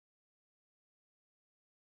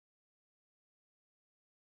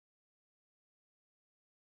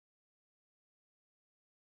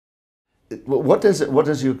What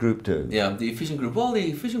does your group do? Yeah, the Efficient Group. Well,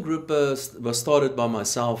 the Efficient Group was started by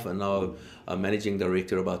myself and our managing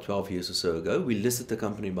director about 12 years or so ago. We listed the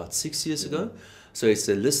company about 6 years ago. So it's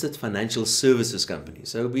a listed financial services company.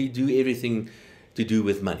 So we do everything to do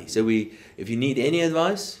with money. So if you need any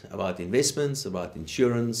advice about investments, about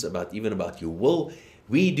insurance, even about your will,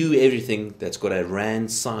 we do everything that's got a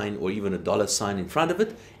rand sign or even a dollar sign in front of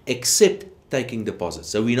it, except taking deposits.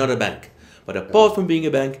 So we're not a bank. But apart from being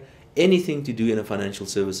a bank, anything to do in a financial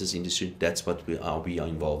services industry, that's what we are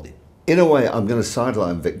involved in. In a way, I'm going to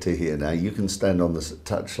sideline Victor here now. You can stand on the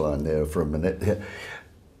touchline there for a minute.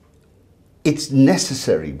 It's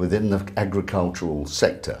necessary within the agricultural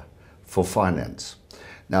sector for finance.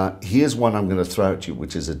 Now, here's one I'm going to throw at you,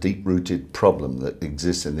 which is a deep-rooted problem that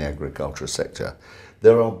exists in the agricultural sector.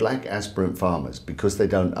 There are black aspirant farmers. Because they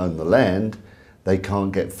don't own the land, they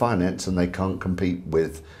can't get finance and they can't compete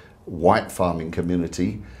with white farming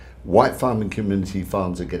community. White farming community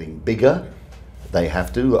farms are getting bigger. They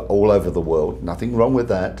have to, all over the world. Nothing wrong with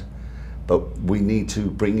that. But we need to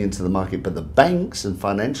bring into the market. But the banks and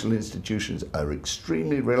financial institutions are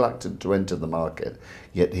extremely reluctant to enter the market.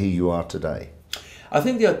 Yet here you are today. I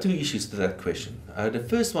think there are two issues to that question. The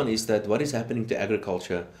first one is that what is happening to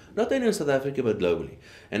agriculture, not only in South Africa but globally.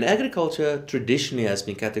 And agriculture traditionally has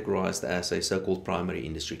been categorized as a so-called primary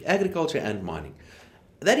industry, agriculture and mining.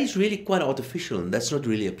 That is really quite artificial, and that's not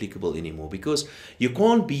really applicable anymore, because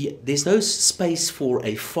there's no space for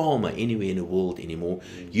a farmer anywhere in the world anymore.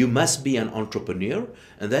 You must be an entrepreneur,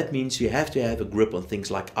 and that means you have to have a grip on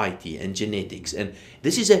things like IT and genetics. And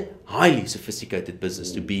this is a highly sophisticated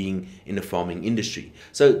business to being in the farming industry.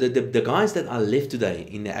 So the guys that are left today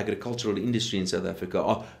in the agricultural industry in South Africa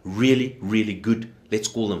are really, really good. Let's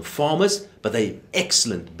call them farmers, but they're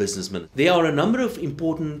excellent businessmen. There are a number of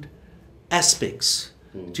important aspects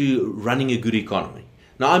to running a good economy.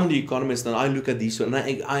 Now, I'm the economist, and I look at these and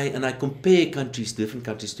I compare different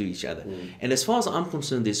countries to each other. And as far as I'm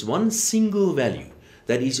concerned, there's one single value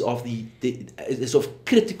that is of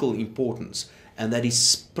critical importance, and that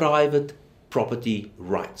is private property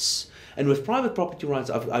rights. And with private property rights,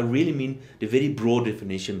 I really mean the very broad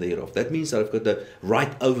definition thereof. That means that I've got the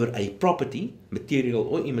right over a property, material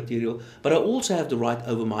or immaterial, but I also have the right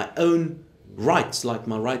over my own rights, like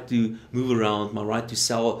my right to move around, my right to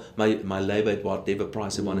sell my labor at whatever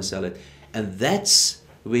price I want to sell it. And that's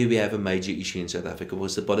where we have a major issue in South Africa,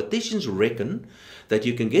 because the politicians reckon that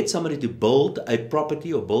you can get somebody to build a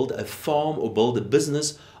property or build a farm or build a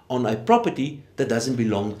business on a property that doesn't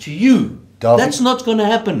belong to you. Dawie, that's not going to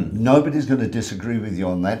happen. Nobody's going to disagree with you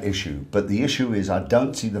on that issue. But the issue is, I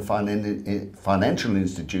don't see the financial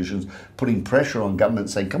institutions putting pressure on government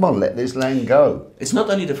saying, come on, let this land go. It's not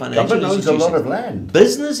only the financial government owns a lot of land.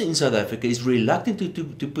 Business in South Africa is reluctant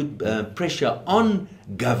to put pressure on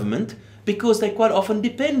government because they're quite often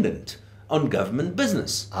dependent on government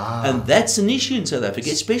business. And that's an issue in South Africa,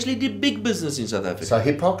 especially the big business in South Africa. So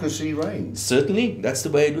hypocrisy reigns. Certainly, that's the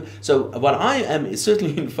way it works. So what I am is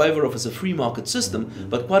certainly in favor of is a free market system,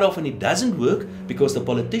 but quite often it doesn't work because the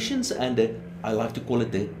politicians and I like to call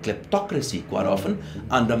it the kleptocracy quite often,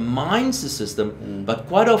 undermines the system, but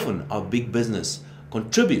quite often our big business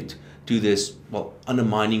contribute to this,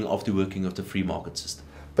 undermining of the working of the free market system.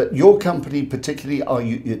 But your company particularly, are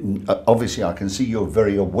you, obviously I can see you're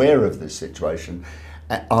very aware of this situation.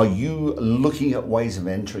 Are you looking at ways of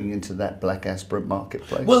entering into that black aspirant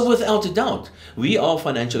marketplace? Well, without a doubt. We are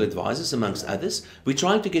financial advisors, amongst others. We're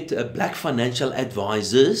trying to get black financial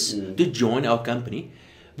advisors to join our company.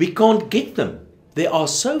 We can't get them. There are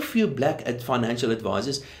so few black financial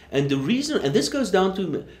advisors, and the reason, and this goes down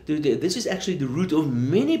to this is actually the root of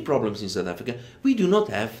many problems in South Africa. We do not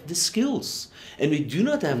have the skills, and we do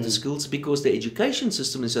not have the skills because the education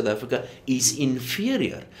system in South Africa is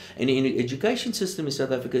inferior. And the education system in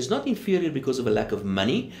South Africa is not inferior because of a lack of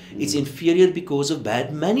money; it's inferior because of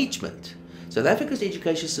bad management. South Africa's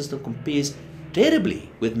education system compares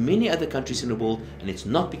terribly with many other countries in the world, and it's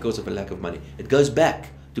not because of a lack of money. It goes back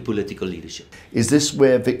to political leadership. Is this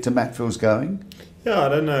where Victor Matfield's going? Yeah, I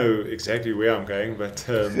don't know exactly where I'm going, but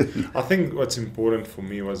I think what's important for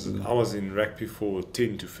me was I was in rugby for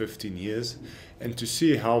 10 to 15 years, and to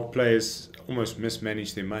see how players almost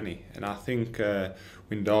mismanage their money. And I think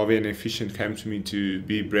when Dawie and Efficient came to me to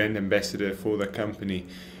be brand ambassador for the company,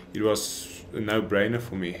 it was a no-brainer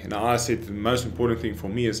for me. And I said the most important thing for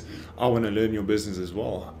me is I want to learn your business as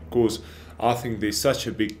well, because I think there's such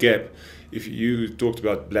a big gap. If you talked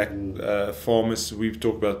about black farmers, we've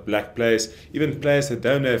talked about black players, even players that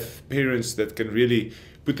don't have parents that can really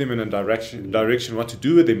put them in a direction what to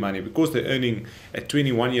do with their money, because they're earning at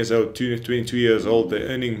 21 years old, 22 years old, they're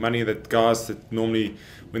earning money that guys that normally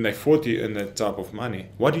when they're 40 earn that type of money.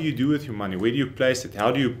 What do you do with your money? Where do you place it?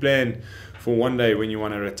 How do you plan for one day when you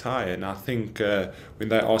want to retire? And I think when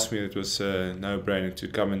they asked me, it was a no-brainer to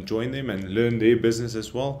come and join them and learn their business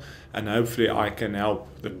as well. And hopefully I can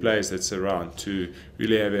help the players that's around to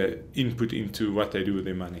really have an input into what they do with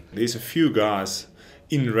their money. There's a few guys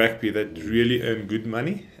in rugby that really earn good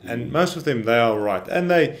money, and most of them, they are right.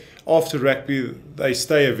 And they, after rugby, they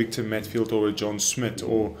stay a Victor Matfield or a John Smith,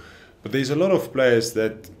 but there's a lot of players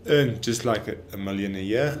that earn just like a million a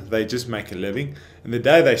year. They just make a living, and the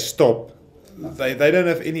day they stop, they don't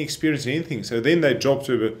have any experience in anything. So then they drop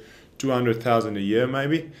to about 200,000 a year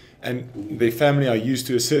maybe, and their family are used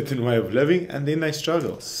to a certain way of living, and then they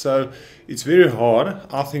struggle. So it's very hard.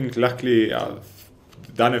 I think luckily I've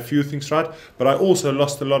done a few things right, but I also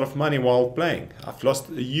lost a lot of money while playing. I've lost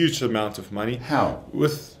a huge amount of money. How?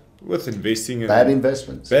 With investing in bad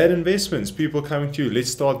investments. Bad investments. People coming to you,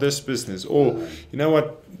 let's start this business. Or, you know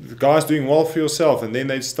what, the guy's doing well for yourself, and then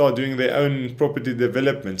they start doing their own property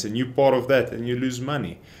developments, and you're part of that, and you lose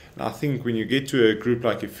money. And I think when you get to a group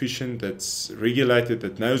like Efficient, that's regulated,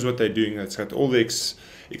 that knows what they're doing, that's got all the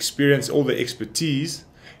experience, all the expertise,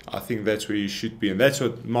 I think that's where you should be. And that's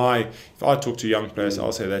what if I talk to young players,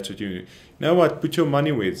 I'll say that's what you know what, put your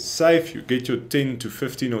money where it's safe. You get your 10 to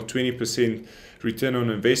 15 or 20% return on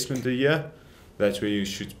investment a year. That's where you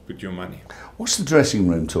should put your money. What's the dressing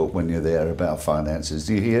room talk when you're there about finances?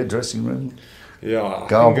 Do you hear dressing room? Yeah, I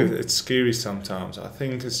think it's scary sometimes. I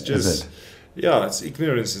think it's just, it's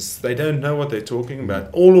ignorance. They don't know what they're talking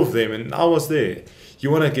about. All of them, and I was there. You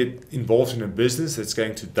want to get involved in a business that's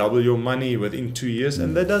going to double your money within 2 years,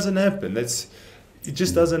 and that doesn't happen. It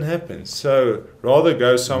just doesn't happen. So rather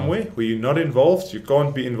go somewhere where you're not involved. You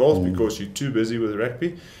can't be involved because you're too busy with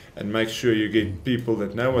rugby, and make sure you get people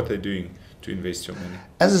that know what they're doing to invest your money.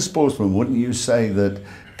 As a sportsman, wouldn't you say that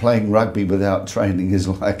playing rugby without training is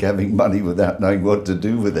like having money without knowing what to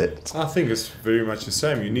do with it? I think it's very much the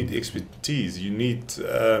same. You need expertise. You need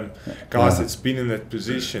guys that's been in that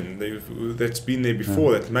position, that's been there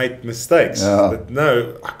before, that made mistakes, that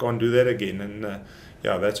no, I can't do that again. And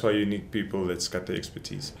that's why you need people that's got the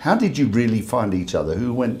expertise. How did you really find each other?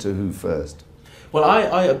 Who went to who first? Well,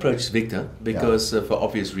 I approached Victor because for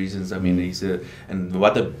obvious reasons. I mean,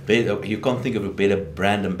 you can't think of a better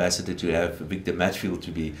brand ambassador to have Victor Matfield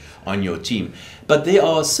to be on your team. But there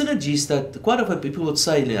are synergies that quite often people would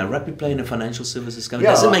say, rugby play in a financial services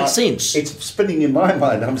company doesn't make sense. It's spinning in my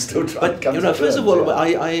mind. I'm still trying to come to first of all,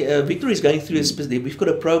 Victor is going through we've got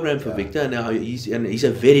a program for Victor now. He's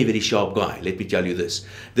a very, very sharp guy. Let me tell you this.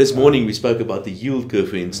 This morning we spoke about the yield curve,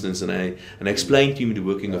 for instance, and I explained to him the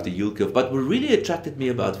working of the yield curve. But what really attracted me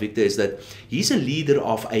about Victor is that he's a leader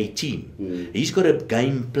of a team. He's got a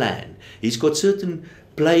game plan. He's got certain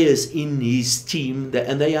players in his team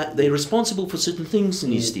and they're responsible for certain things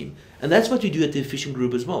in his team. And that's what we do at the Efficient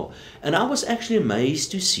Group as well. And I was actually amazed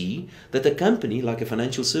to see that a company like a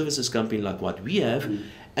financial services company like what we have,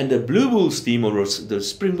 and the Blue Bulls team or the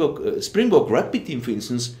Springbok rugby team, for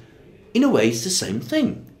instance, in a way it's the same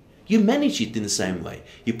thing. You manage it in the same way.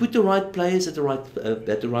 You put the right players at the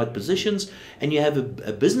right positions, and you have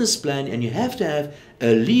a business plan, and you have to have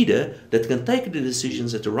a leader that can take the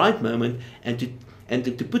decisions at the right moment and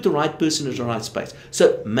to put the right person in the right space.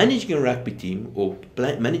 So managing a rugby team, or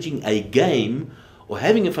managing a game, or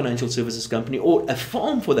having a financial services company, or a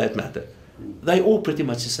farm for that matter, they're all pretty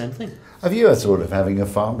much the same thing. Have you ever thought of having a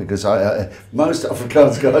farm? Because most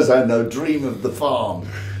Afrikaans guys I know dream of the farm.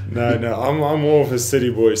 No, I'm more of a city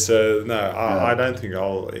boy, so I don't think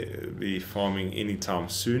I'll be farming anytime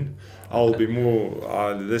soon. I'll be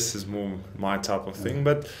more, this is more my type of thing.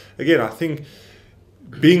 But again, I think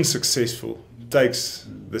being successful takes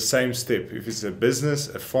the same step. If it's a business,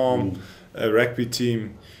 a farm, a rugby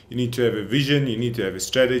team, you need to have a vision, you need to have a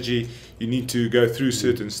strategy, you need to go through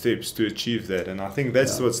certain steps to achieve that. And I think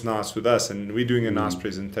that's what's nice with us, and we're doing a nice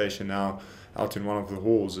presentation now out in one of the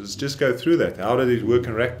halls, is just go through that. How did it work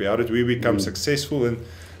in rugby? How did we become successful? And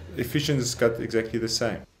Efficient's got exactly the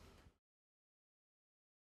same.